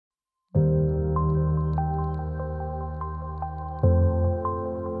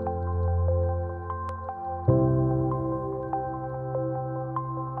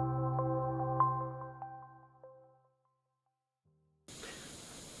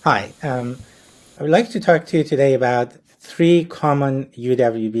Hi, I would like to talk to you today about three common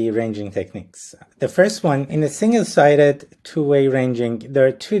UWB ranging techniques. The first one, in a single-sided two-way ranging, there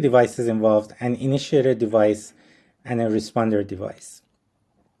are two devices involved, an initiator device and a responder device.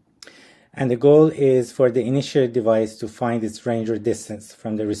 And the goal is for the initiator device to find its range or distance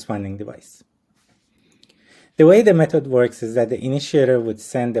from the responding device. The way the method works is that the initiator would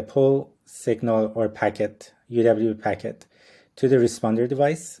send a pole signal or packet, UWB packet, to the responder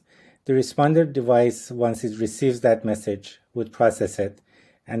device. The responder device, once it receives that message, would process it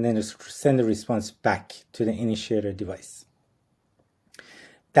and then send a response back to the initiator device.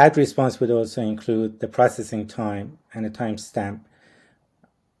 That response would also include the processing time and a timestamp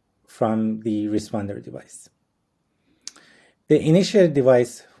from the responder device. The initiator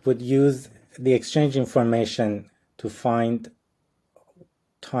device would use the exchange information to find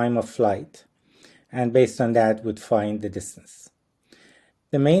time of flight, and based on that would find the distance.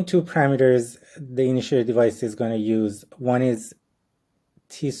 The main two parameters the initiator device is going to use, one is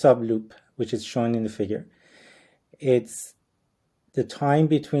T sub loop, which is shown in the figure. It's the time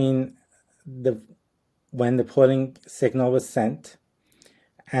between when the polling signal was sent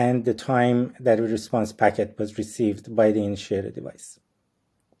and the time that a response packet was received by the initiator device.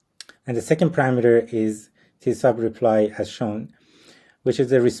 And the second parameter is T sub reply as shown, which is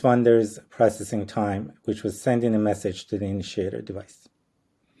the responder's processing time, which was sending a message to the initiator device.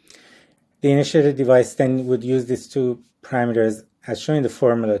 The initiator device then would use these two parameters as shown in the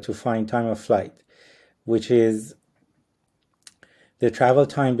formula to find time of flight, which is the travel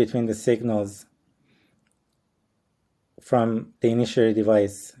time between the signals from the initiator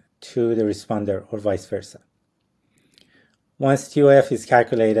device to the responder or vice versa. Once TOF is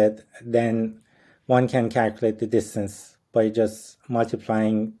calculated, then one can calculate the distance by just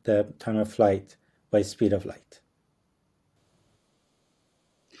multiplying the time of flight by speed of light.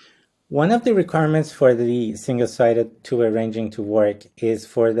 One of the requirements for the single-sided two-way ranging to work is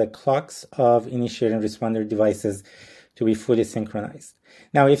for the clocks of initiator and responder devices to be fully synchronized.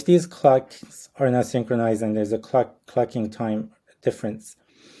 Now, if these clocks are not synchronized and there's a clocking time difference,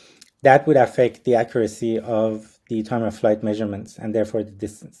 that would affect the accuracy of the time of flight measurements and therefore the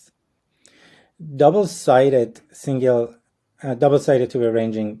distance. Double-sided two-way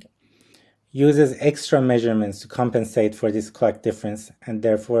ranging uses extra measurements to compensate for this clock difference and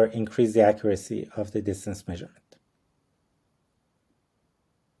therefore increase the accuracy of the distance measurement.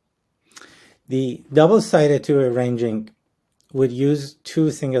 The double-sided two-way ranging would use two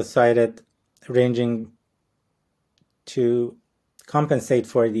single-sided ranging to compensate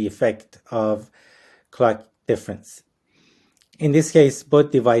for the effect of clock difference. In this case,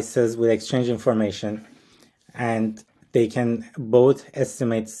 both devices would exchange information and they can both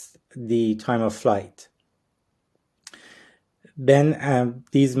estimate the time of flight. Then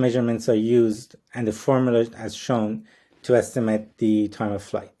these measurements are used and the formula as shown to estimate the time of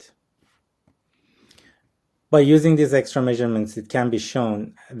flight. By using these extra measurements, it can be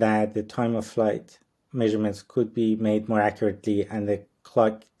shown that the time of flight measurements could be made more accurately and the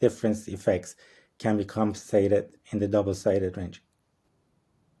clock difference effects can be compensated in the double-sided ranging.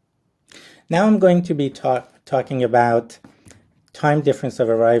 Now I'm going to be talking about time difference of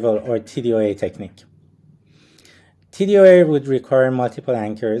arrival or TDOA technique. TDOA would require multiple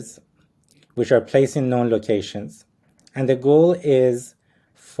anchors which are placed in known locations, and the goal is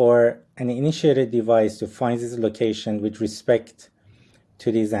for an initiator device to find its location with respect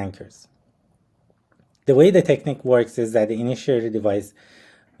to these anchors. The way the technique works is that the initiator device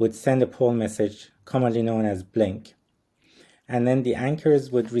would send a pole message commonly known as blink, and then the anchors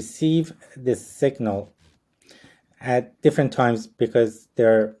would receive this signal at different times because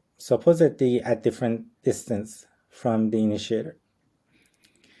they're supposedly at different distance from the initiator.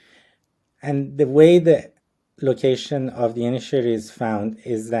 And the way the location of the initiator is found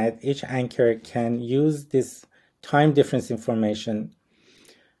is that each anchor can use this time difference information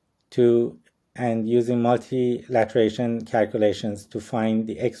and using multilateration calculations to find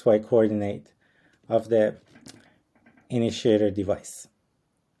the XY coordinate of the initiator device.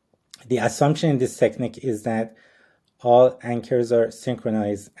 The assumption in this technique is that all anchors are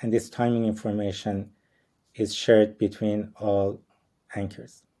synchronized and this timing information is shared between all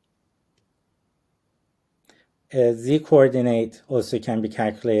anchors. A Z coordinate also can be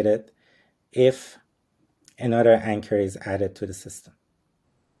calculated if another anchor is added to the system.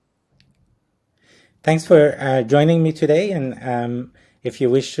 Thanks for joining me today, and if you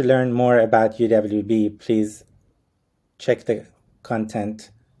wish to learn more about UWB, please check the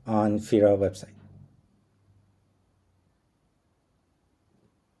content on Fira website.